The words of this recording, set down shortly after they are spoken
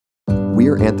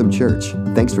We're Anthem Church.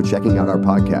 Thanks for checking out our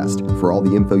podcast. For all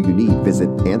the info you need, visit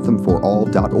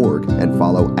anthemforall.org and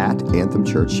follow at Anthem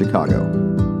Church Chicago.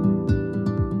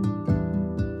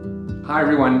 Hi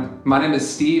everyone, my name is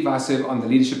Steve. I serve on the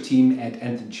leadership team at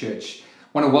Anthem Church. I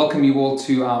want to welcome you all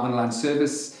to our online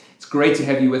service. It's great to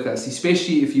have you with us,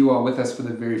 especially if you are with us for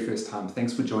the very first time.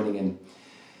 Thanks for joining in.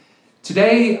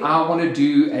 Today I want to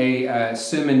do a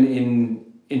sermon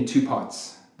in two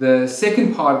parts. The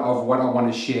second part of what I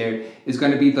want to share is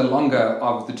going to be the longer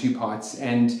of the two parts,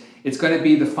 and it's going to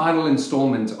be the final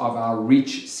installment of our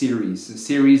Reach series, a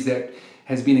series that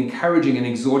has been encouraging and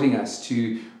exhorting us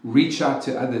to reach out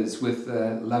to others with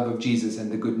the love of Jesus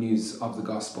and the good news of the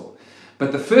gospel.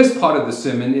 But the first part of the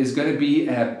sermon is going to be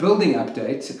a building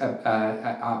update,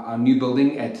 our new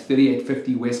building at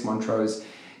 3850 West Montrose,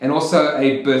 and also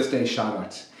a birthday shout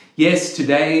out. Yes,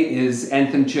 today is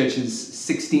Anthem Church's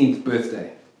 16th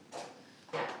birthday.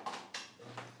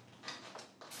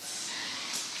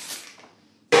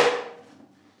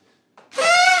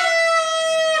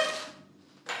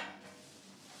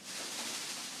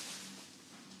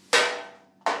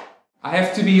 I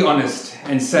have to be honest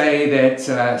and say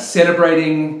that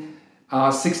celebrating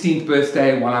our 16th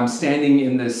birthday while I'm standing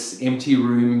in this empty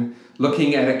room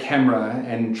looking at a camera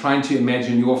and trying to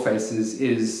imagine your faces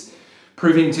is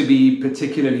proving to be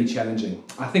particularly challenging.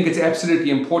 I think it's absolutely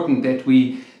important that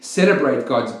we celebrate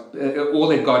all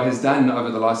that God has done over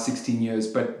the last 16 years,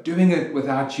 but doing it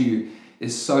without you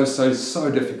is so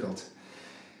difficult.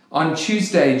 On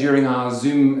Tuesday, during our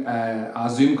Zoom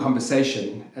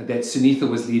conversation that Sunitha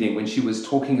was leading, when she was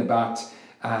talking about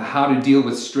how to deal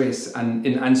with stress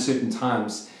in uncertain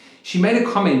times, she made a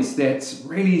comment that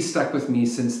really stuck with me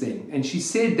since then. And she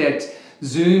said that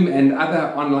Zoom and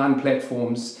other online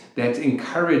platforms that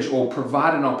encourage or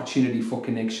provide an opportunity for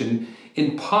connection,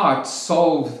 in part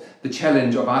solve the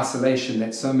challenge of isolation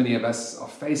that so many of us are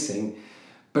facing.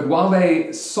 But while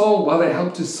they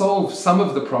help to solve some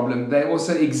of the problem, they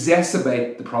also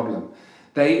exacerbate the problem.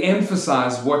 They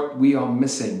emphasize what we are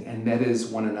missing, and that is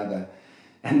one another.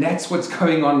 And that's what's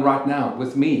going on right now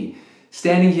with me,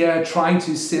 standing here trying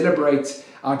to celebrate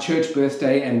our church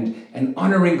birthday and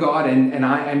honoring God, and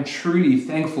I am truly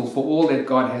thankful for all that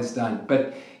God has done.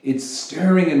 But it's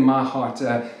stirring in my heart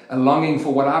a longing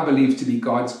for what I believe to be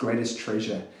God's greatest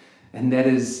treasure, and that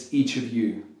is each of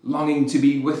you. Longing to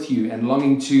be with you and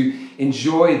longing to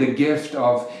enjoy the gift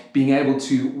of being able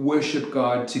to worship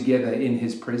God together in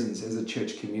His presence as a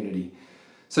church community.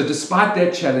 So despite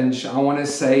that challenge, I want to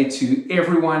say to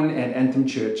everyone at Anthem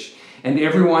Church and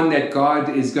everyone that God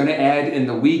is going to add in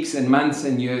the weeks and months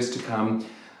and years to come,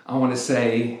 I want to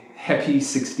say happy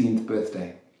 16th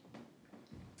birthday.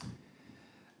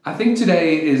 I think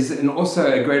today is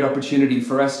also a great opportunity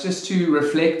for us just to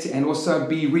reflect and also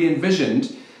be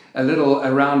re-envisioned a little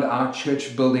around our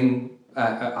church building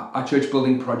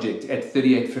project at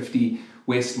 3850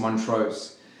 West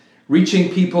Montrose. Reaching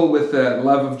people with the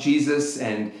love of Jesus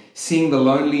and seeing the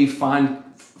lonely find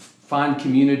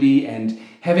community and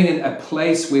having a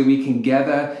place where we can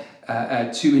gather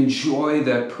to enjoy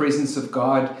the presence of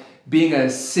God, being a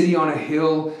city on a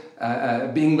hill,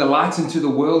 being the light into the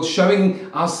world,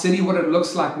 showing our city what it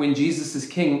looks like when Jesus is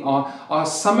King are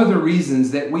some of the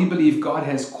reasons that we believe God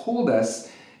has called us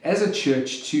as a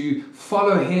church to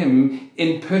follow Him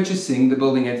in purchasing the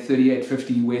building at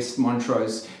 3850 West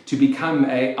Montrose to become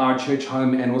our church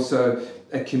home and also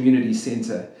a community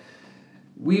center.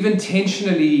 We've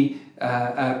intentionally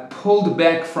pulled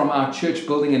back from our church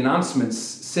building announcements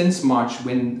since March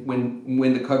when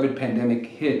the COVID pandemic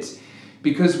hit,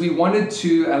 because we wanted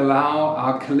to allow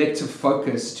our collective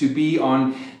focus to be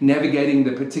on navigating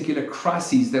the particular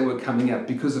crises that were coming up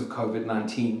because of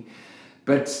COVID-19.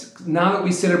 But now that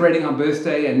we're celebrating our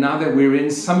birthday and now that we're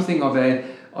in something of a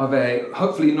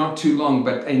hopefully not too long,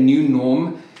 but a new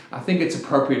norm, I think it's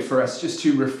appropriate for us just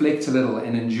to reflect a little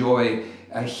and enjoy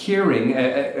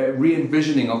a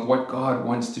re-envisioning of what God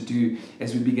wants to do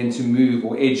as we begin to move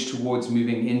or edge towards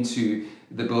moving into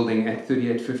the building at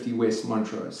 3850 West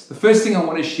Montrose. The first thing I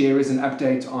want to share is an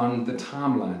update on the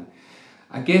timeline.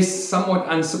 I guess somewhat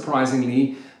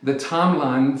unsurprisingly, the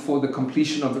timeline for the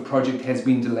completion of the project has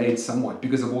been delayed somewhat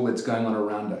because of all that's going on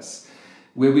around us.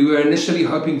 Where we were initially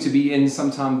hoping to be in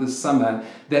sometime this summer,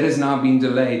 that has now been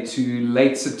delayed to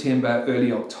late September,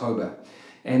 early October.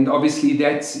 And obviously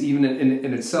that even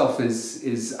in itself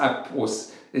is up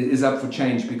for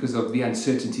change because of the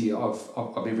uncertainty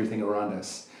of everything around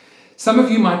us. Some of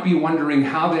you might be wondering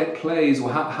how that plays or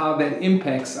how that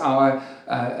impacts our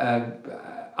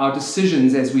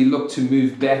decisions as we look to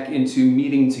move back into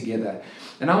meeting together.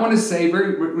 And I want to say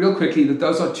real quickly that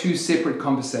those are two separate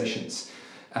conversations.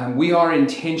 We are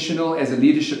intentional as a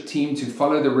leadership team to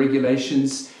follow the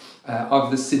regulations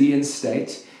of the city and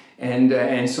state.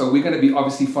 And so we're going to be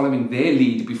obviously following their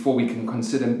lead before we can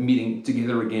consider meeting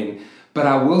together again. But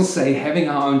I will say having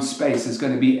our own space is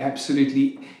going to be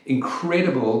absolutely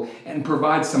incredible and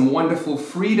provide some wonderful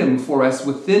freedom for us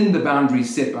within the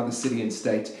boundaries set by the city and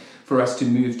state for us to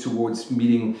move towards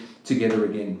meeting together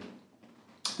again.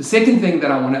 The second thing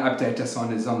that I want to update us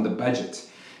on is on the budget.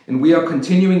 And we are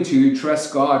continuing to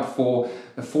trust God for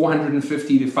 $450,000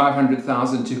 to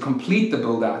 $500,000 to complete the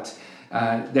build out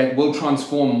that will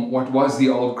transform what was the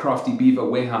old Crafty Beaver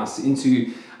warehouse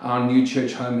into our new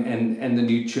church home and the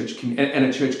new church and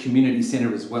a church community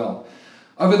center as well.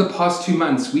 Over the past 2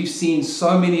 months, we've seen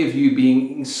so many of you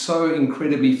being so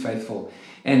incredibly faithful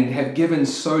and have given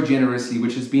so generously,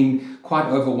 which has been quite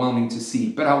overwhelming to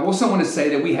see. But I also want to say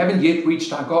that we haven't yet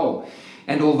reached our goal.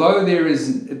 And although there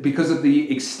is, because of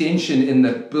the extension in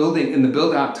the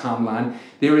build-out timeline,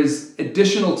 there is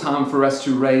additional time for us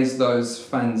to raise those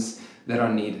funds that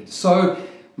are needed. So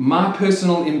my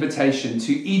personal invitation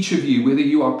to each of you, whether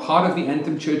you are part of the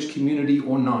Anthem Church community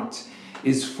or not,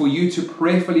 is for you to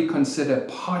prayerfully consider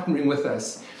partnering with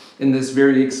us in this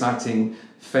very exciting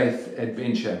faith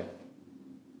adventure.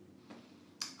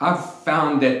 I've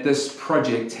found that this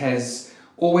project has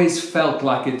always felt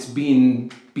like it's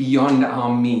been beyond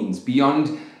our means,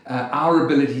 beyond our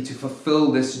ability to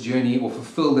fulfill this journey or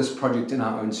fulfill this project in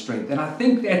our own strength. And I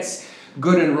think that's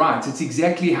good and right. It's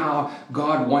exactly how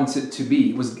God wants it to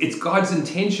be. It's God's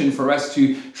intention for us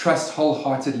to trust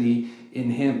wholeheartedly in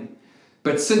Him.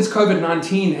 But since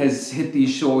COVID-19 has hit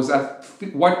these shores,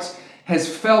 what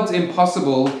has felt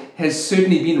impossible has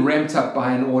certainly been ramped up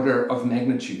by an order of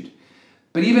magnitude.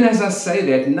 But even as I say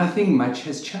that, nothing much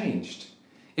has changed.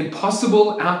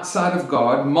 Impossible outside of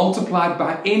God, multiplied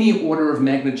by any order of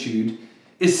magnitude,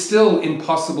 is still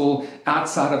impossible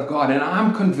outside of God. And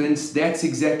I'm convinced that's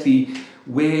exactly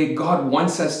where God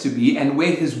wants us to be and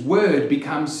where His Word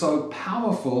becomes so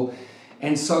powerful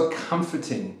and so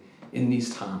comforting in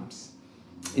these times.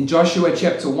 In Joshua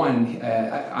chapter 1,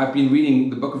 I've been reading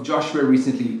the book of Joshua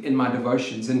recently in my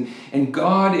devotions, and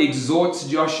God exhorts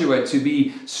Joshua to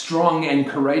be strong and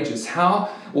courageous. How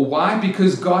or why?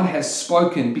 Because God has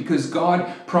spoken, because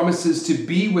God promises to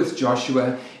be with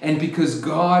Joshua, and because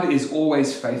God is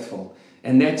always faithful.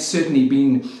 And that's certainly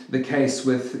been the case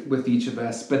with each of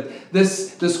us. But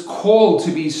this call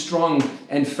to be strong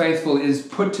and faithful is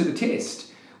put to the test.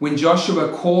 When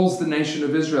Joshua calls the nation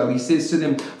of Israel, he says to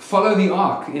them, follow the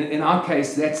ark. In our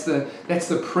case, that's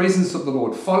the presence of the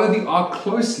Lord. Follow the ark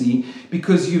closely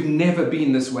because you've never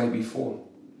been this way before.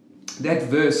 That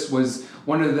verse was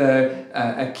one of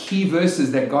the key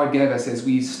verses that God gave us as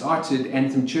we started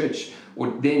Anthem Church, or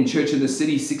then Church in the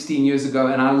City 16 years ago.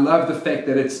 And I love the fact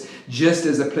that it's just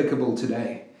as applicable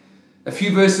today. A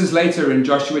few verses later in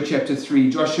Joshua chapter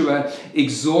 3, Joshua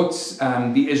exhorts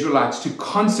the Israelites to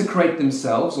consecrate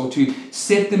themselves or to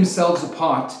set themselves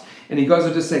apart. And he goes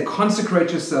on to say,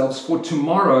 consecrate yourselves, for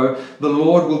tomorrow the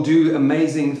Lord will do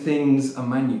amazing things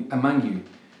among you.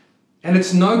 And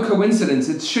it's no coincidence,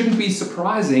 it shouldn't be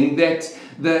surprising that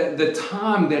the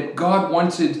time that God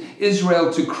wanted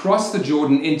Israel to cross the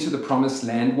Jordan into the promised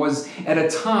land was at a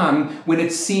time when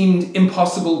it seemed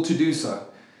impossible to do so.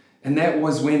 And that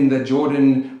was when the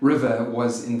Jordan River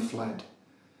was in flood.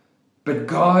 But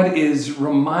God is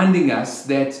reminding us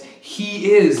that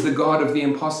He is the God of the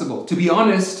impossible. To be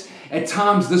honest, at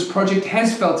times this project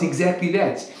has felt exactly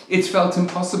that. It's felt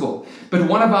impossible. But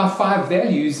one of our 5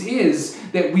 values is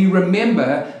that we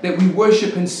remember that we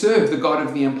worship and serve the God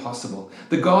of the impossible,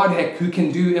 the God who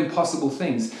can do impossible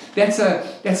things. That's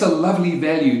a lovely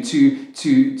value to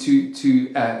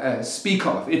speak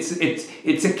of.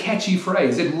 It's a catchy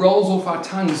phrase. It rolls off our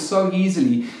tongues so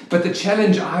easily. But the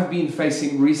challenge I've been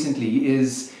facing recently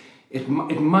is it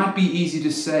might be easy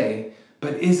to say,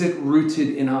 but is it rooted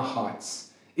in our hearts?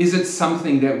 Is it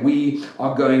something that we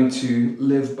are going to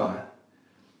live by?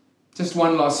 Just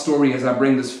one last story as I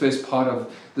bring this first part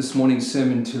of this morning's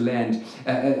sermon to land.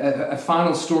 A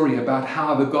final story about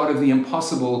how the God of the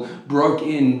impossible broke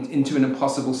into an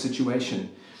impossible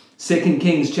situation. 2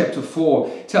 Kings chapter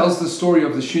 4 tells the story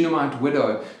of the Shunammite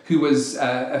widow who was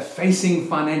facing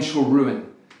financial ruin.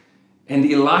 And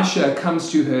Elisha comes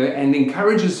to her and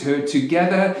encourages her to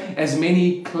gather as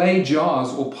many clay jars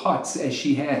or pots as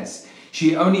she has.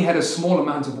 She only had a small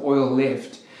amount of oil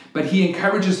left. But he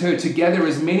encourages her to gather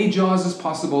as many jars as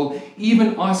possible,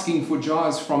 even asking for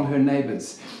jars from her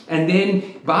neighbors. And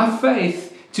then, by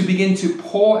faith, to begin to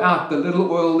pour out the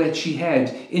little oil that she had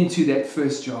into that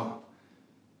first jar.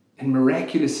 And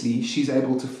miraculously, she's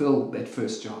able to fill that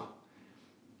first jar.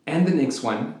 And the next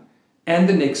one, and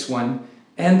the next one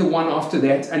and the one after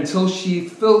that until she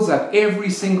fills up every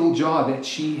single jar that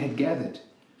she had gathered.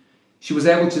 She was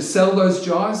able to sell those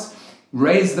jars,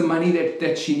 raise the money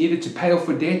that she needed to pay off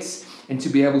her debts, and to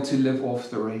be able to live off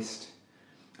the rest.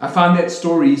 I find that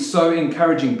story so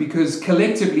encouraging because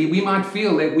collectively we might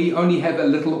feel that we only have a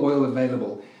little oil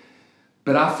available.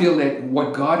 But I feel that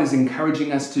what God is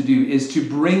encouraging us to do is to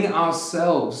bring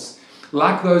ourselves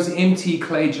like those empty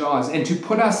clay jars and to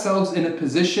put ourselves in a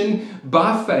position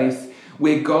by faith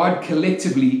where God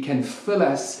collectively can fill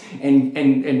us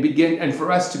and begin, and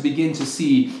for us to begin to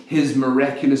see His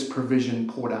miraculous provision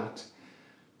poured out.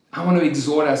 I want to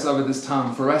exhort us over this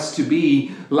time for us to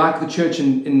be like the church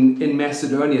in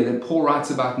Macedonia that Paul writes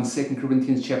about in 2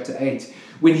 Corinthians chapter 8,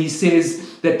 when he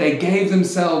says that they gave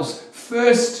themselves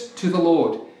first to the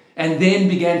Lord and then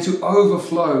began to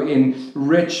overflow in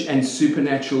rich and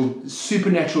supernatural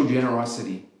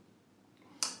generosity.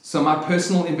 So my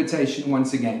personal invitation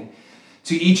once again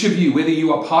to each of you, whether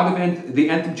you are part of the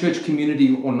Anthem Church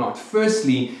community or not,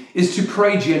 firstly, is to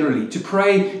pray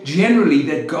generally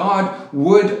that God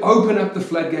would open up the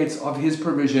floodgates of His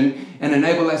provision and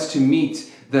enable us to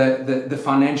meet the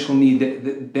financial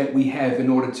need that we have in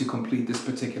order to complete this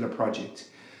particular project.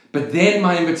 But then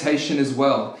my invitation as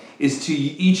well is to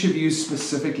each of you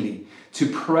specifically to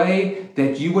pray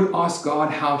that you would ask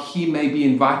God how He may be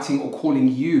inviting or calling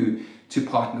you to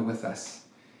partner with us.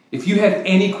 If you have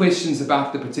any questions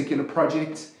about the particular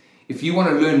project, if you want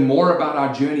to learn more about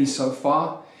our journey so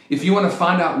far, if you want to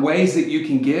find out ways that you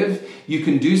can give, you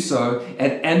can do so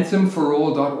at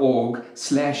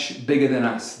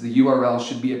anthemforall.org/biggerthanus. The URL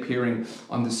should be appearing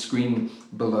on the screen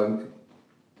below.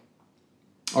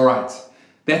 All right,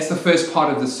 that's the first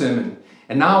part of the sermon.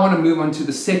 And now I want to move on to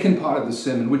the second part of the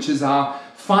sermon, which is our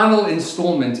final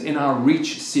installment in our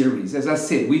Reach series. As I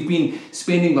said, we've been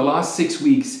spending the last 6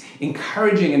 weeks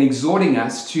encouraging and exhorting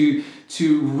us to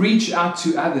reach out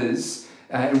to others,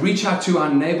 reach out to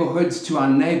our neighborhoods, to our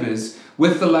neighbors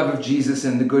with the love of Jesus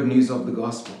and the good news of the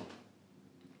gospel.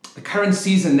 The current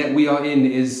season that we are in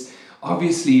is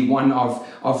obviously one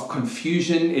of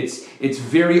confusion. It's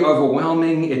very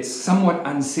overwhelming. It's somewhat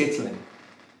unsettling.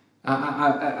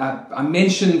 I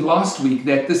mentioned last week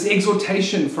that this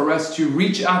exhortation for us to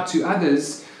reach out to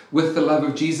others with the love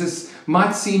of Jesus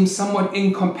might seem somewhat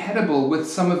incompatible with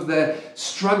some of the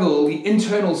struggle, the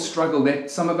internal struggle that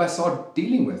some of us are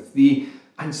dealing with, the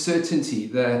uncertainty,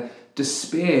 the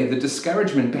despair, the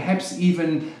discouragement, perhaps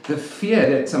even the fear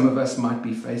that some of us might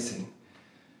be facing.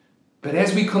 But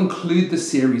as we conclude the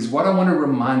series, what I want to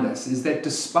remind us is that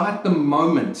despite the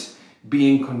moment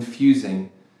being confusing,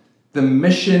 the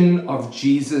mission of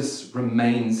Jesus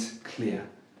remains clear.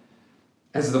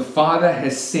 As the Father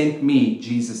has sent me,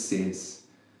 Jesus says,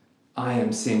 I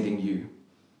am sending you.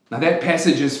 Now that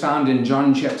passage is found in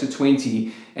John chapter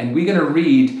 20, and we're going to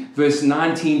read verse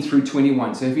 19 through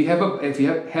 21. So if you have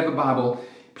a Bible,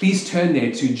 please turn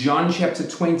there to John chapter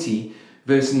 20,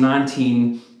 verse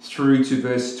 19 through to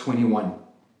verse 21.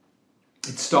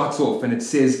 It starts off and it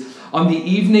says, on the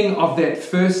evening of that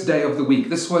first day of the week,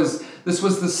 this was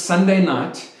the Sunday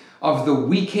night of the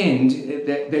weekend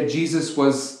that Jesus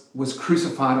was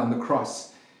crucified on the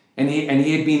cross. And he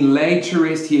had been laid to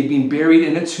rest. He had been buried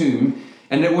in a tomb.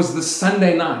 And it was the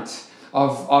Sunday night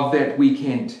of that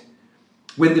weekend.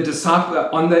 When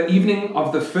on the evening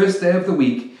of the first day of the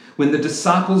week, when the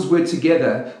disciples were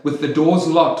together with the doors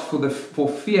locked for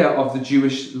fear of the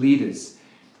Jewish leaders.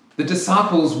 The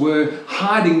disciples were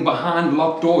hiding behind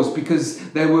locked doors because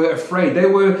they were afraid. They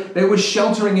were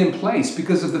sheltering in place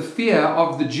because of the fear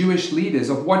of the Jewish leaders,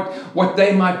 of what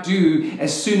they might do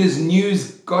as soon as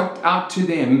news got out to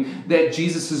them that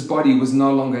Jesus' body was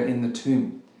no longer in the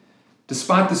tomb.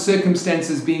 Despite the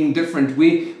circumstances being different,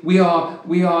 we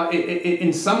are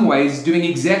in some ways doing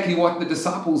exactly what the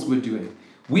disciples were doing.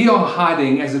 We are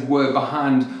hiding, as it were,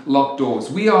 behind locked doors.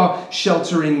 We are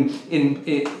sheltering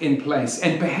in place.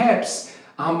 And perhaps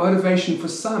our motivation for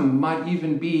some might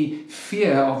even be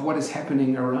fear of what is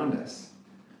happening around us.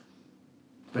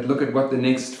 But look at what the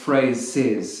next phrase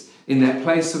says. In that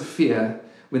place of fear,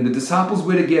 when the disciples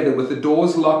were together with the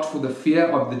doors locked for the fear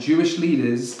of the Jewish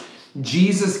leaders,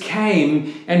 Jesus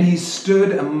came and He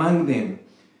stood among them.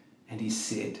 And He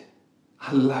said,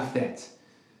 I love that.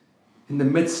 In the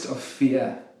midst of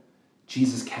fear,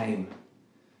 Jesus came.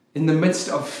 In the midst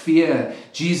of fear,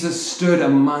 Jesus stood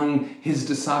among His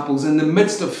disciples. In the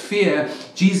midst of fear,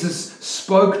 Jesus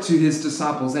spoke to His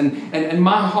disciples. And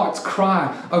my heart's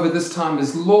cry over this time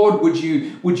is, Lord, would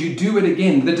you do it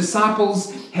again? The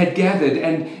disciples had gathered,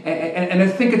 and I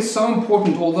think it's so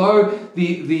important, although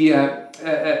the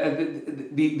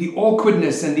the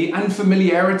awkwardness and the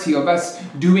unfamiliarity of us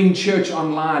doing church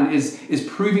online is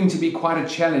proving to be quite a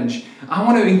challenge, I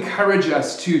want to encourage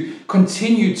us to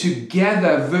continue to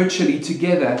gather virtually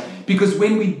together, because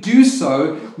when we do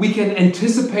so, we can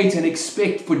anticipate and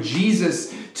expect for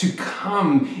Jesus to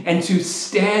come and to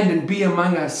stand and be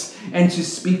among us and to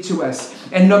speak to us.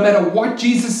 And no matter what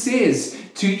Jesus says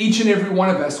to each and every one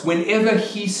of us, whenever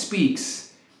he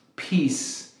speaks,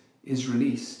 peace is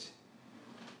released.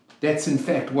 That's in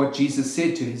fact what Jesus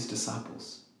said to his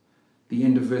disciples. The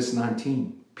end of verse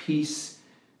 19, peace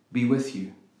be with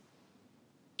you.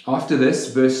 After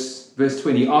this, verse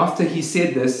 20, after he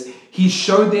said this, he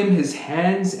showed them his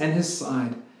hands and his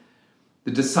side.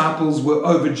 The disciples were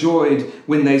overjoyed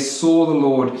when they saw the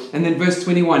Lord. And then verse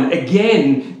 21,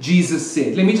 again, Jesus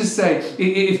said, let me just say,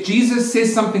 if Jesus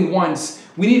says something once,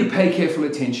 we need to pay careful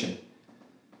attention.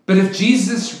 But if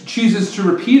Jesus chooses to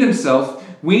repeat himself,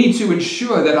 we need to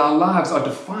ensure that our lives are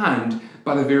defined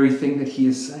by the very thing that he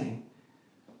is saying.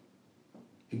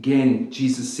 Again,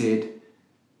 Jesus said,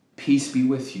 peace be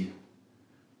with you.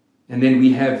 And then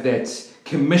we have that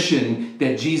commission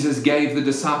that Jesus gave the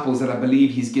disciples that I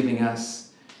believe he's giving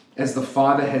us. As the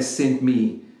Father has sent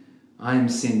me, I am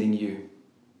sending you.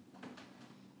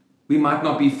 We might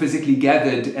not be physically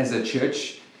gathered as a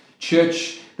church.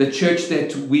 The church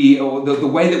that the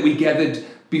way that we gathered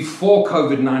before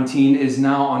COVID-19 is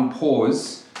now on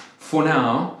pause for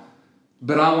now.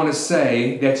 But I want to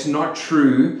say that's not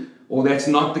true, or that's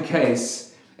not the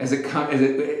case in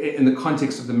the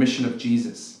context of the mission of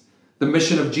Jesus. The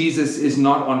mission of Jesus is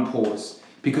not on pause,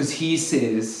 because he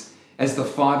says, as the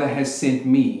Father has sent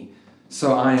me,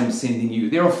 so I am sending you.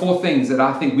 There are 4 things that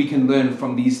I think we can learn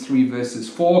from these 3 verses.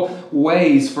 4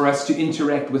 ways for us to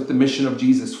interact with the mission of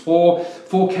Jesus. 4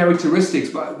 characteristics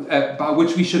by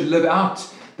which we should live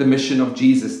out the mission of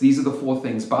Jesus. These are the 4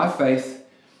 things: by faith,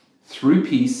 through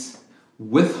peace,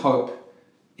 with hope,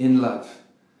 in love.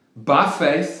 By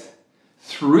faith,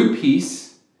 through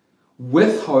peace,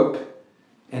 with hope,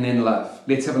 and in love.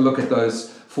 Let's have a look at those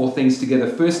 4 things together.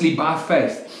 Firstly, by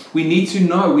faith. We need to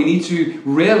know, we need to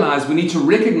realize, we need to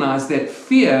recognize that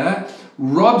fear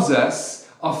robs us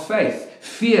of faith.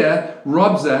 Fear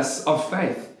robs us of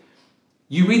faith.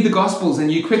 You read the Gospels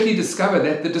and you quickly discover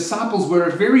that the disciples were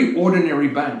a very ordinary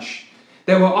bunch.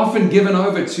 They were often given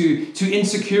over to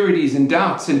insecurities and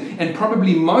doubts, and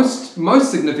probably most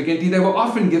significantly, they were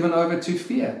often given over to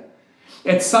fear.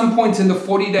 At some point in the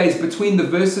 40 days between the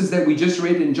verses that we just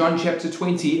read in John chapter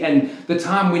 20 and the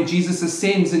time when Jesus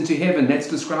ascends into heaven, that's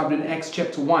described in Acts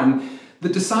chapter 1, the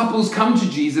disciples come to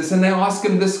Jesus and they ask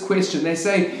him this question. They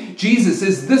say, Jesus,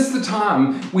 is this the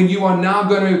time when you are now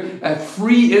going to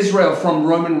free Israel from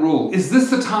Roman rule? Is this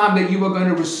the time that you are going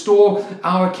to restore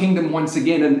our kingdom once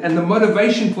again? And the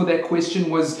motivation for that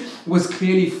question was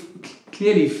clearly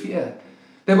fear.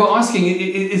 They were asking,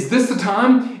 is this the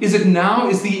time? Is it now?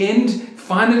 Is the end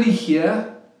finally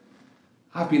here?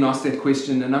 I've been asked that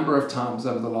question a number of times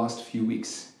over the last few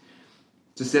weeks.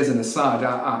 Just as an aside,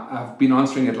 I've been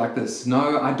answering it like this.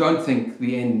 No, I don't think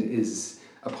the end is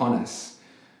upon us.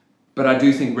 But I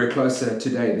do think we're closer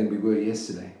today than we were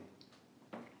yesterday.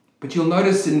 But you'll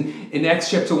notice in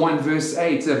Acts chapter 1, verse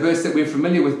 8, a verse that we're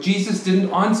familiar with, Jesus didn't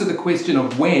answer the question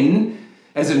of when,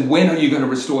 as in when are you going to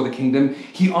restore the kingdom.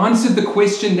 He answered the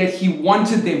question that he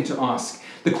wanted them to ask.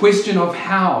 The question of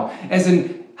how, as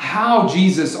in how,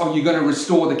 Jesus, are you going to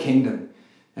restore the kingdom?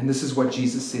 And this is what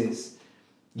Jesus says.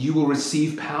 You will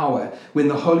receive power when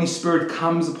the Holy Spirit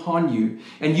comes upon you,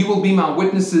 and you will be my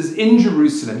witnesses in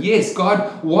Jerusalem. Yes,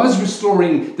 God was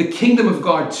restoring the kingdom of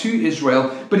God to Israel,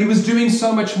 but he was doing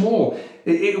so much more.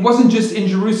 It wasn't just in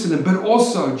Jerusalem, but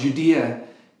also Judea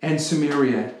and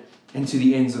Samaria and to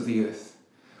the ends of the earth.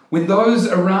 When those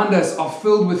around us are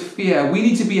filled with fear, we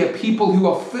need to be a people who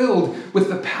are filled with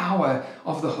the power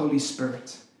of the Holy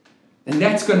Spirit. And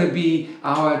that's going to be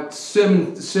our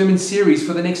sermon series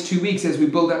for the next 2 weeks as we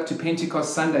build up to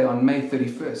Pentecost Sunday on May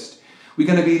 31st. We're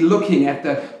going to be looking at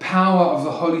the power of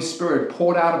the Holy Spirit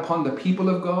poured out upon the people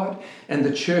of God and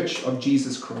the church of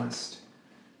Jesus Christ.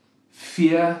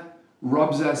 Fear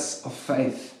robs us of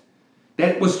faith.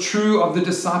 That was true of the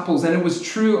disciples, and it was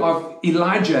true of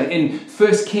Elijah in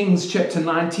 1 Kings chapter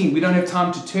 19. We don't have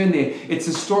time to turn there. It's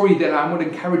a story that I would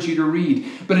encourage you to read.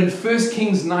 But in 1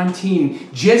 Kings 19,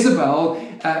 Jezebel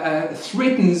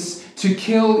threatens to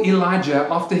kill Elijah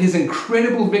after his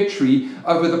incredible victory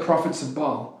over the prophets of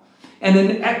Baal. And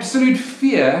in absolute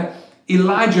fear,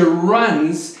 Elijah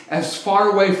runs as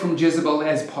far away from Jezebel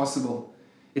as possible.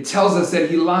 It tells us that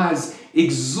he lies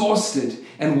exhausted,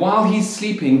 and while he's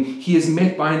sleeping, he is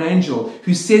met by an angel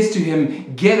who says to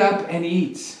him, "Get up and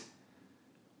eat."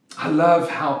 I love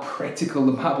how practical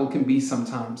the Bible can be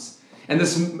sometimes. And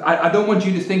this, I don't want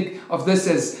you to think of this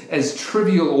as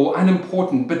trivial or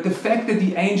unimportant, but the fact that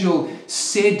the angel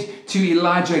said to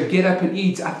Elijah, get up and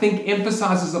eat, I think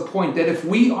emphasizes the point that if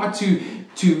we are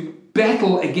to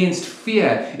battle against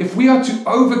fear, if we are to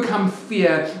overcome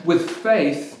fear with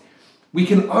faith, we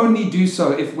can only do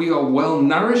so if we are well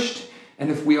nourished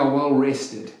and if we are well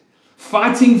rested.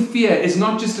 Fighting fear is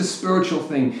not just a spiritual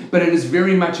thing, but it is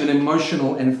very much an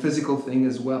emotional and physical thing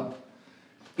as well.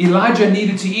 Elijah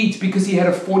needed to eat because he had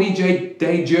a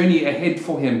 40-day journey ahead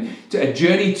for him, a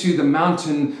journey to the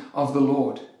mountain of the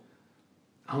Lord.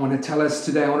 I want to tell us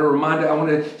today, I want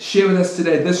to share with us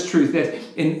today this truth,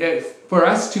 that for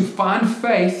us to find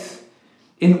faith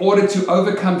in order to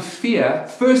overcome fear,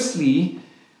 firstly,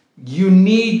 you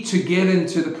need to get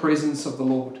into the presence of the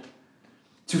Lord.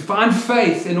 To find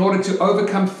faith in order to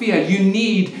overcome fear, you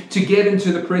need to get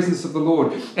into the presence of the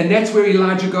Lord. And that's where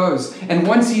Elijah goes. And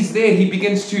once he's there, he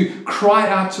begins to cry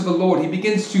out to the Lord. He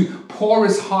begins to pour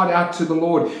his heart out to the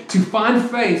Lord. To find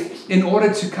faith in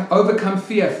order to overcome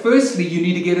fear, firstly, you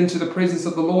need to get into the presence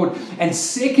of the Lord. And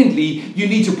secondly, you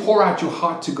need to pour out your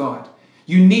heart to God.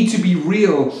 You need to be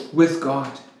real with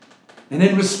God. And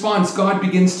in response, God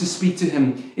begins to speak to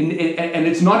him. And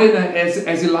it's not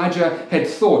as Elijah had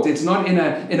thought. It's not in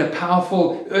a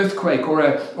powerful earthquake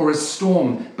or a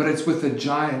storm, but it's with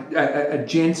a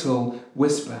gentle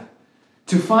whisper.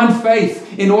 To find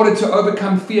faith in order to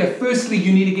overcome fear, firstly,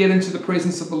 you need to get into the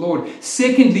presence of the Lord.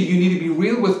 Secondly, you need to be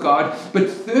real with God. But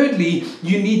thirdly,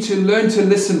 you need to learn to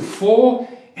listen for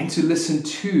and to listen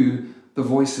to the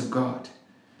voice of God.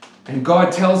 And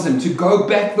God tells him to go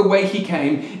back the way he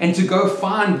came and to go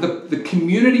find the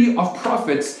community of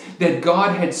prophets that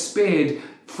God had spared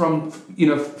from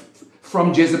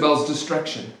Jezebel's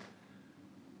destruction.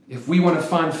 If we want to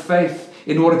find faith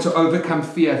in order to overcome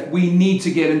fear, we need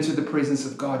to get into the presence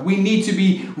of God. We need to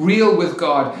be real with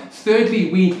God.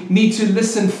 Thirdly, we need to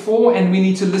listen for and we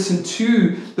need to listen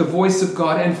to the voice of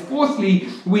God. And fourthly,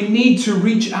 we need to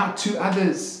reach out to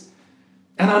others.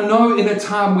 And I know in a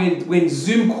time when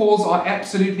Zoom calls are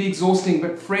absolutely exhausting,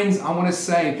 but friends, I want to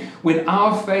say, when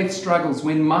our faith struggles,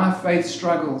 when my faith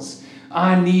struggles,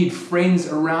 I need friends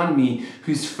around me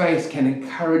whose faith can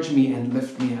encourage me and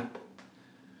lift me up.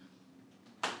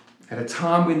 At a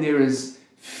time when there is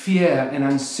fear and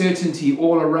uncertainty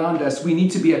all around us, we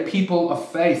need to be a people of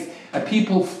faith, a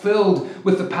people filled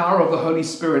with the power of the Holy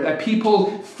Spirit, a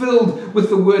people filled with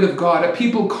the Word of God, a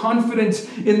people confident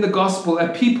in the gospel, a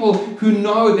people who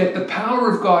know that the power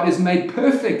of God is made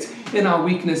perfect in our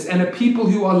weakness, and a people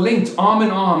who are linked arm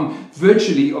in arm,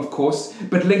 virtually of course,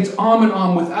 but linked arm in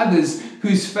arm with others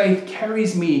whose faith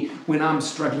carries me when I'm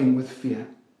struggling with fear.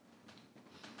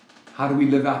 How do we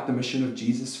live out the mission of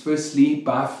Jesus? Firstly,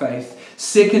 by faith.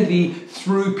 Secondly,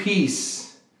 through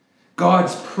peace.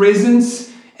 God's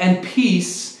presence and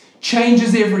peace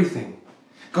changes everything.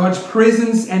 God's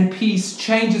presence and peace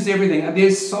changes everything.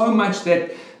 There's so much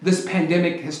that this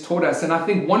pandemic has taught us. And I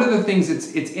think one of the things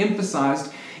it's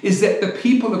emphasized is that the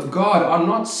people of God are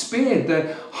not spared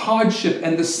the hardship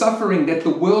and the suffering that the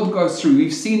world goes through.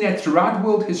 We've seen that throughout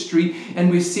world history, and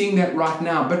we're seeing that right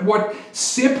now. But what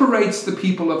separates the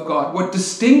people of God, what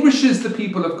distinguishes the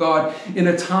people of God in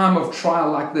a time of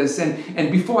trial like this,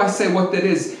 and before I say what that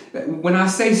is, when I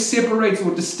say separates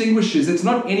or distinguishes, it's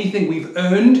not anything we've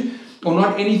earned or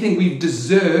not anything we've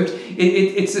deserved.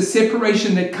 It's a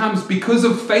separation that comes because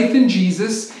of faith in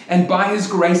Jesus and by His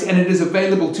grace, and it is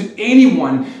available to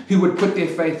anyone who would put their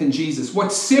faith in Jesus.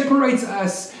 What separates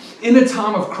us in a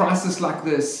time of crisis like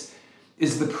this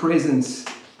is the presence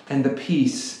and the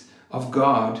peace of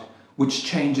God, which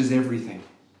changes everything.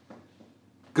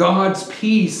 God's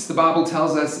peace, the Bible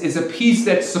tells us, is a peace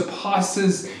that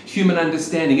surpasses human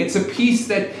understanding. It's a peace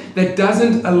that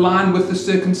doesn't align with the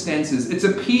circumstances. It's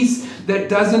a peace that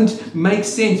doesn't make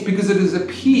sense because it is a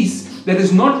peace that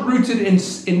is not rooted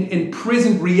in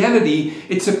present reality.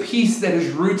 It's a peace that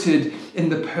is rooted in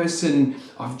the person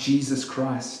of Jesus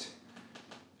Christ.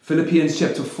 Philippians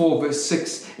chapter 4, verse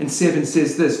 6 and 7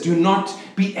 says this: do not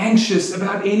be anxious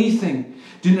about anything.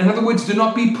 In other words, do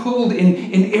not be pulled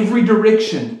in every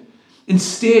direction.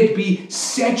 Instead, be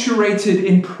saturated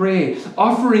in prayer,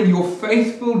 offering your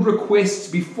faith-filled requests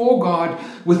before God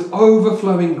with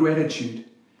overflowing gratitude.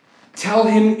 Tell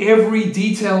Him every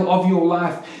detail of your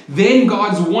life. Then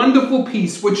God's wonderful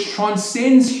peace, which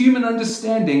transcends human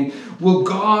understanding, will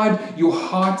guard your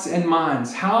hearts and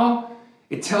minds. How?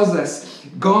 It tells us,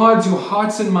 guard your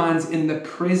hearts and minds in the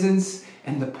presence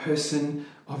and the person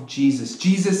of Jesus.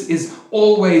 Jesus is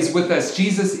always with us.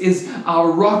 Jesus is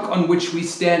our rock on which we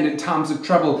stand in times of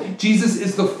trouble. Jesus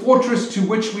is the fortress to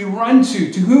which we run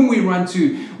to whom we run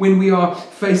to when we are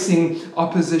facing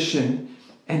opposition.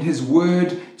 And his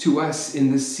word to us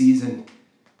in this season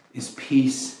is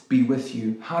peace be with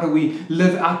you. How do we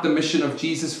live out the mission of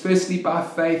Jesus? Firstly, by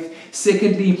faith.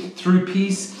 Secondly, through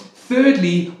peace.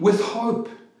 Thirdly, with hope.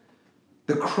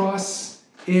 The cross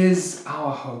is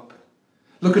our hope.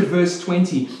 Look at verse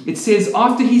 20. It says,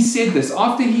 after he said this,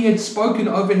 after he had spoken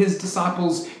over his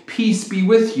disciples, peace be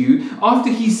with you, after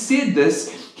he said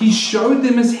this, he showed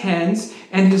them his hands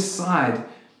and his side.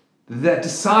 The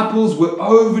disciples were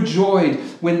overjoyed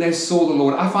when they saw the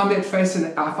Lord. I find that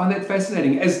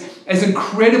fascinating. As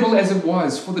incredible as it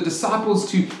was for the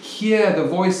disciples to hear the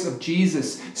voice of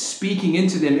Jesus speaking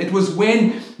into them, it was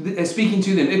when they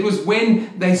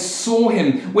saw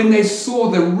him, when they saw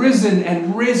the risen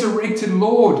and resurrected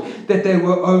Lord, that they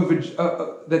were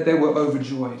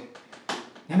overjoyed.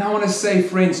 And I want to say,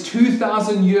 friends,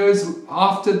 2,000 years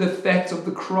after the fact of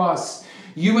the cross,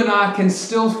 you and I can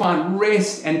still find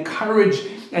rest and courage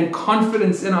and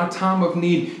confidence in our time of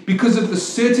need because of the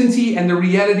certainty and the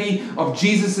reality of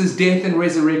Jesus' death and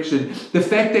resurrection. The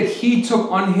fact that he took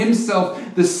on himself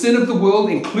the sin of the world,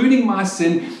 including my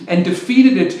sin, and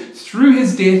defeated it through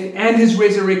his death and his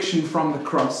resurrection from the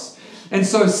cross. And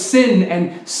so sin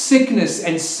and sickness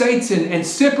and Satan and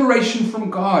separation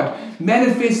from God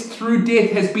manifest through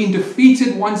death has been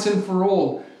defeated once and for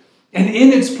all. And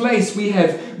in its place, we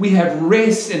have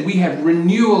rest and we have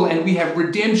renewal and we have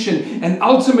redemption and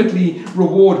ultimately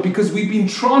reward because we've been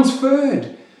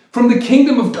transferred from the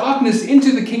kingdom of darkness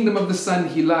into the kingdom of the Son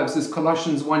he loves, as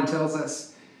Colossians 1 tells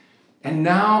us. And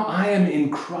now I am in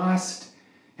Christ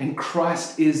and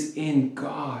Christ is in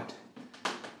God.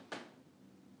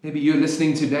 Maybe you're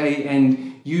listening today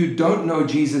and you don't know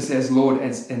Jesus as Lord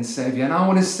and Savior. And I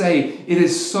want to say it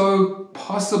is so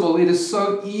possible, it is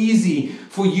so easy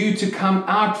for you to come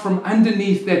out from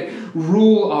underneath that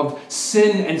rule of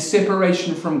sin and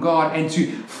separation from God and to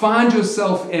find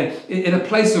yourself in a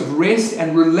place of rest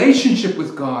and relationship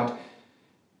with God.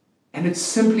 And it's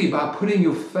simply by putting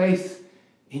your faith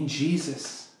in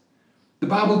Jesus. The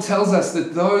Bible tells us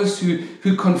that those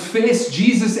who confess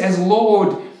Jesus as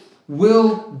Lord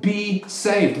will be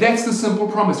saved. That's the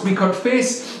simple promise. We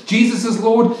confess Jesus as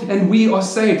Lord and we are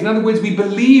saved. In other words, we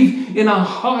believe in our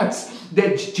hearts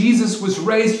that Jesus was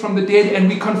raised from the dead and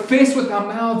we confess with our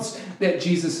mouths that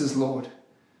Jesus is Lord.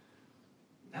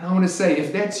 And I want to say,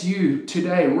 if that's you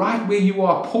today, right where you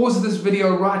are, pause this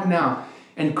video right now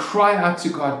and cry out to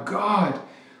God, God,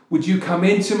 would you come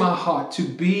into my heart to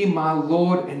be my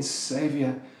Lord and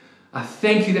Savior? I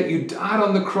thank you that you died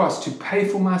on the cross to pay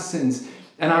for my sins.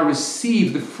 And I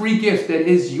receive the free gift that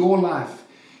is your life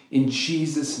in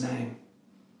Jesus' name.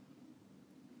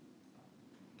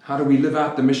 How do we live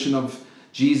out the mission of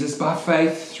Jesus? By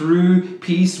faith, through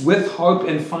peace, with hope,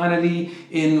 and finally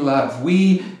in love.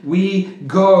 We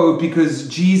go because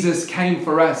Jesus came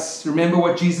for us. Remember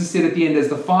what Jesus said at the end, as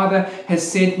the Father has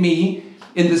sent me,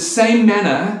 in the same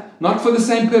manner, not for the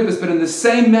same purpose, but in the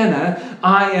same manner,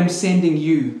 I am sending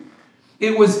you.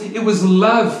 It was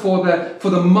love for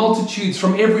the multitudes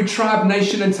from every tribe,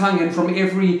 nation, and tongue, and from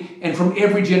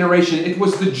every generation. It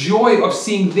was the joy of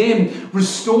seeing them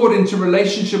restored into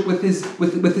relationship with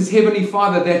his heavenly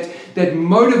Father that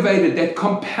motivated, that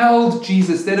compelled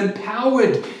Jesus, that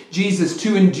empowered Jesus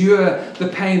to endure the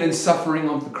pain and suffering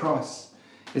of the cross.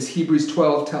 As Hebrews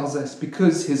 12 tells us,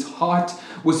 because his heart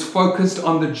was focused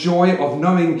on the joy of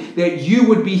knowing that you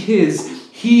would be his,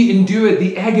 he endured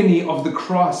the agony of the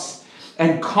cross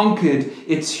and conquered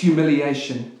its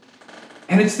humiliation.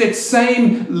 And it's that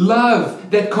same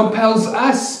love that compels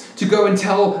us to go and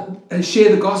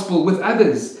share the gospel with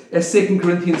others. As 2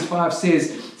 Corinthians 5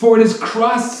 says, for it is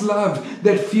Christ's love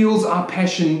that fuels our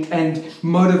passion and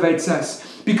motivates us,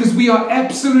 because we are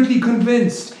absolutely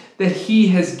convinced that he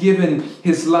has given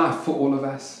his life for all of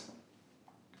us.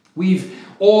 We've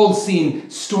all seen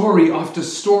story after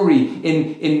story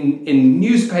in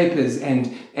newspapers and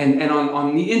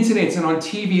on the internet and on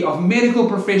TV of medical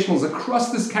professionals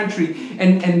across this country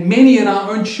and many in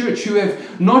our own church who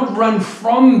have not run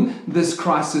from this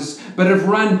crisis, but have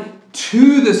run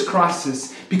to this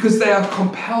crisis because they are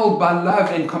compelled by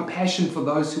love and compassion for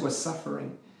those who are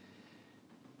suffering.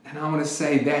 And I want to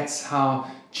say that's how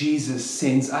Jesus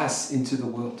sends us into the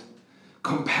world.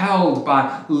 Compelled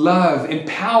by love,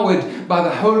 empowered by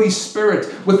the Holy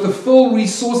Spirit, with the full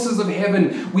resources of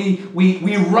heaven, we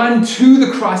run to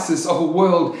the crisis of a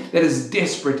world that is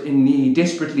desperately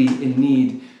in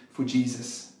need for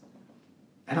Jesus.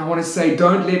 And I want to say,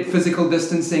 don't let physical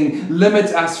distancing limit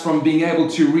us from being able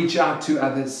to reach out to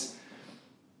others.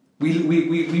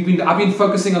 I've been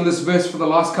focusing on this verse for the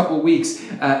last couple of weeks.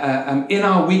 In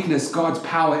our weakness, God's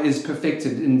power is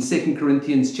perfected in 2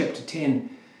 Corinthians chapter 10.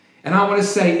 And I want to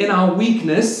say, in our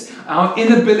weakness, our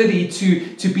inability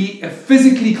to be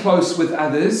physically close with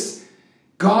others,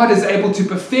 God is able to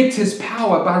perfect His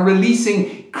power by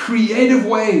releasing creative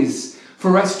ways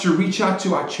for us to reach out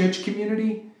to our church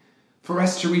community, for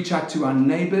us to reach out to our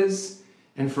neighbors,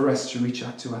 and for us to reach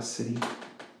out to our city.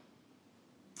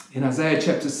 In Isaiah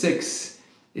chapter 6,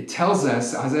 it tells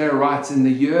us, Isaiah writes, in the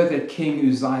year that King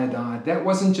Uzziah died, that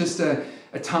wasn't just a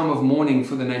time of mourning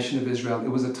for the nation of Israel. It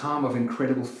was a time of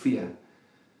incredible fear.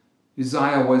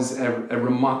 Uzziah was a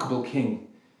remarkable king,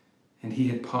 and he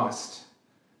had passed.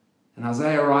 And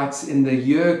Isaiah writes, in the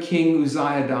year King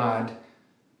Uzziah died,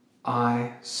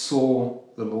 I saw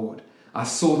the Lord. I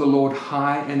saw the Lord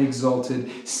high and exalted,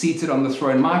 seated on the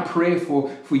throne. My prayer for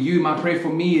you, my prayer for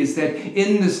me is that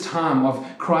in this time of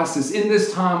crisis, in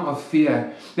this time of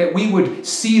fear, that we would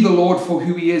see the Lord for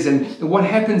who He is. And what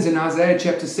happens in Isaiah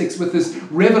chapter 6 with this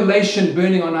revelation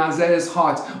burning on Isaiah's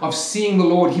heart of seeing the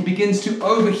Lord, he begins to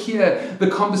overhear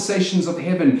the conversations of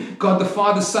heaven. God the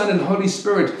Father, Son, and Holy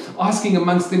Spirit asking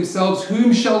amongst themselves,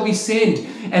 whom shall we send?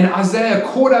 And Isaiah,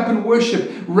 caught up in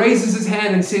worship, raises his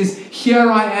hand and says,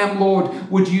 here I am, Lord.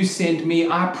 Would you send me?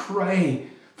 I pray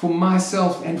for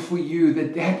myself and for you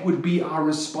that would be our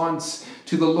response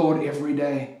to the Lord every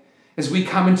day. As we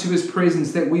come into His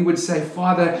presence, that we would say,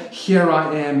 Father, here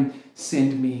I am,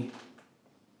 send me.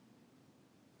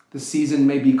 The season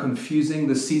may be confusing,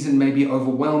 the season may be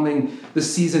overwhelming, the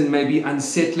season may be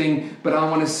unsettling, but I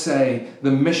want to say the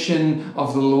mission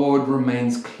of the Lord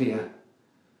remains clear.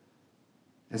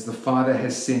 As the Father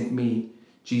has sent me,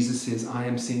 Jesus says, I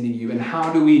am sending you. And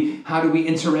how do we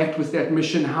interact with that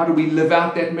mission? How do we live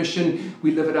out that mission?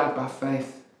 We live it out by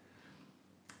faith.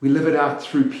 We live it out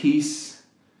through peace.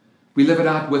 We live it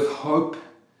out with hope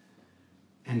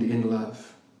and in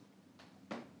love.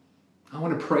 I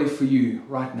want to pray for you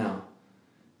right now.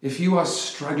 If you are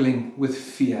struggling with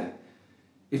fear,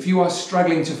 if you are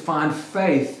struggling to find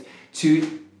faith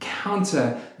to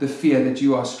counter the fear that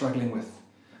you are struggling with,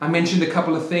 I mentioned a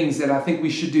couple of things that I think we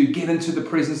should do. Get into the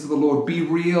presence of the Lord. Be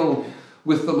real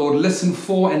with the Lord. Listen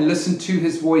for and listen to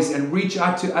His voice and reach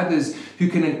out to others who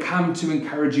can come to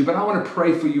encourage you. But I want to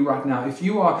pray for you right now. If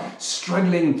you are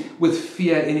struggling with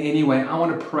fear in any way, I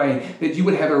want to pray that you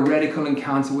would have a radical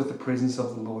encounter with the presence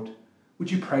of the Lord.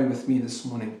 Would you pray with me this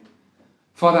morning?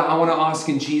 Father, I want to ask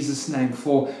in Jesus' name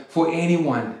for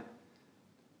anyone,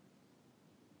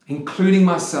 including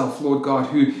myself, Lord God,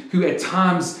 who at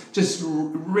times just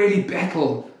really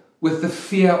battle with the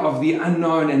fear of the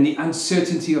unknown and the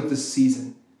uncertainty of this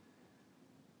season.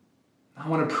 I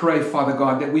want to pray, Father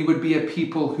God, that we would be a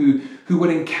people who would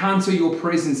encounter your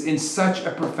presence in such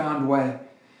a profound way.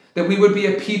 That we would be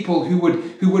a people who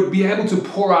would be able to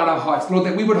pour out our hearts, Lord,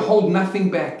 that we would hold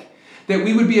nothing back. That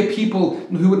we would be a people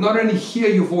who would not only hear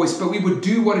your voice, but we would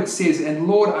do what it says. And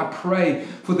Lord, I pray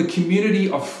for the community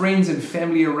of friends and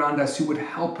family around us who would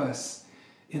help us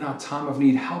in our time of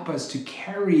need. Help us to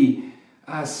carry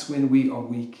us when we are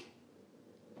weak.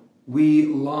 We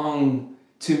long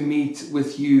to meet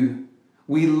with you.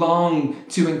 We long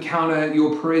to encounter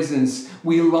your presence.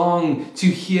 We long to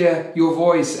hear your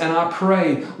voice. And I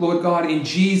pray, Lord God, in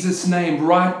Jesus' name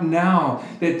right now,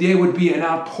 that there would be an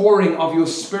outpouring of your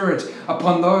Spirit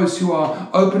upon those who are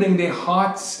opening their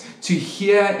hearts to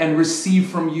hear and receive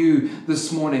from you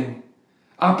this morning.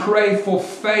 I pray for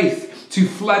faith to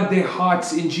flood their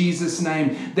hearts in Jesus'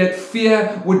 name, that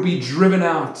fear would be driven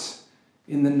out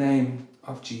in the name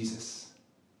of Jesus.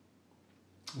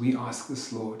 We ask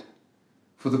this, Lord,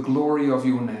 for the glory of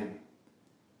your name.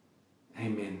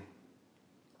 Amen.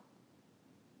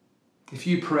 If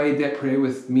you prayed that prayer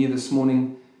with me this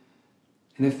morning,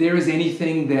 and if there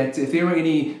are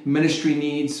any ministry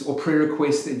needs or prayer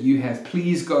requests that you have,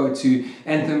 please go to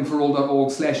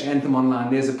anthemforall.org/anthemonline.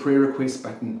 There's a prayer request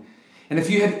button. And if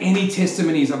you have any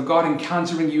testimonies of God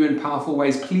encountering you in powerful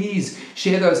ways, please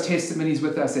share those testimonies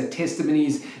with us at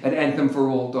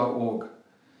testimonies@anthemforall.org.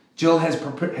 Jill has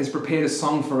prepared a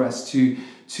song for us to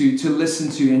listen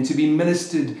to and to be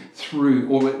ministered through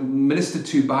or ministered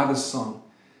to by this song.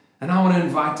 And I want to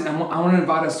invite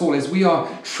us all, as we are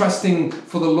trusting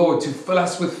for the Lord to fill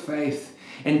us with faith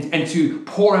and to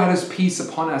pour out His peace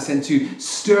upon us and to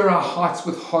stir our hearts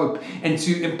with hope and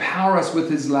to empower us with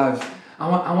His love.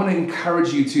 I want to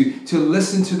encourage you to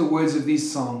listen to the words of the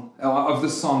song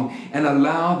and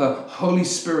allow the Holy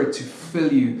Spirit to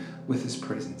fill you with His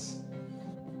presence.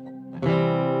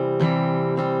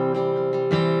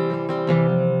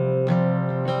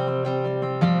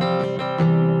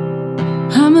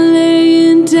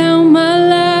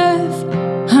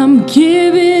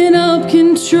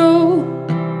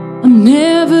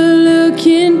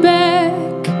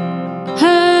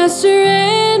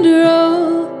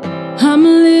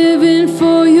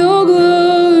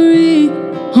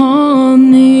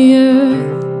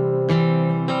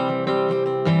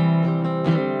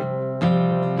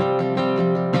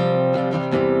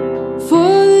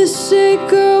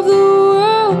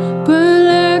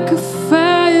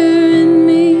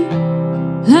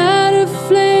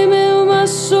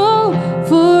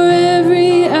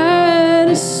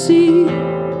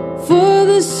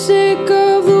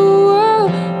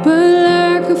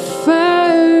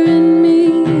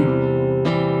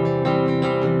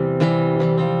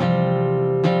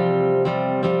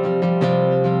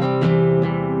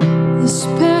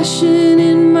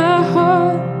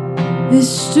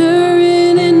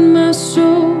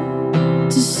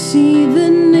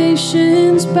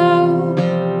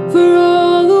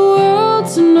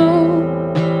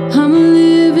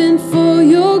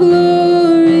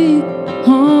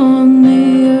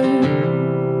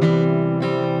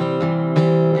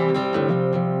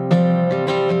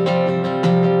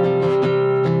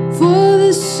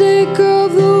 sake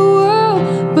of the world,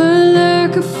 burn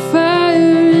like a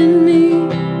fire in me.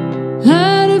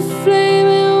 Light a flame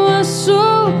in my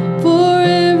soul for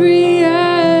every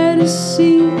eye to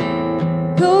see.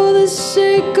 For the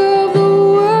sake of the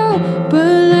world,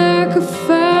 burn like a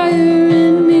fire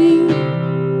in me,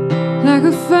 like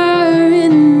a fire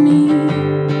in me.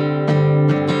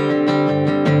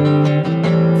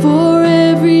 For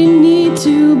every knee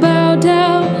to bow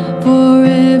down, for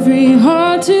every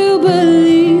heart to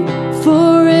believe,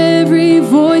 for every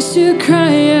voice to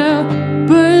cry out,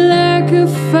 burn like a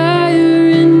fire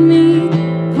in me.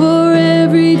 For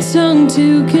every tongue to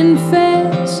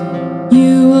confess,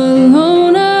 you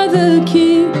alone are the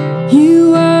King.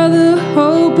 You are the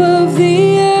hope of the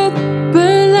earth.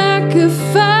 Burn like a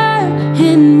fire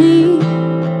in me.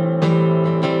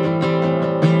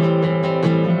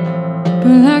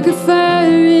 Burn like a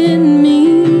fire in me.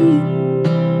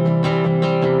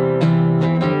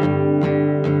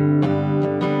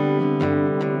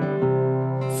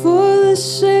 For the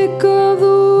sake of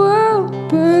the world,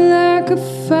 burn like a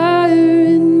fire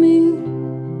in me.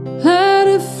 Light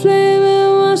a flame in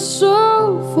my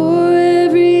soul for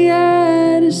every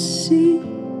eye to see.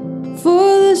 For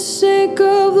the sake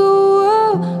of the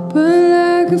world, burn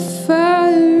like a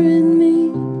fire in me.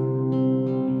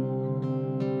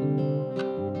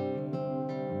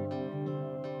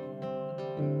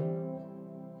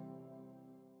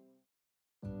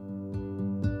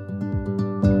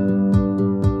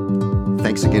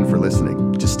 Thanks again for listening.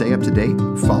 To stay up to date,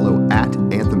 follow at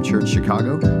Anthem Church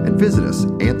Chicago and visit us,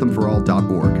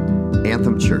 anthemforall.org.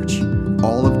 Anthem Church,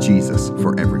 all of Jesus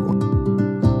for everyone.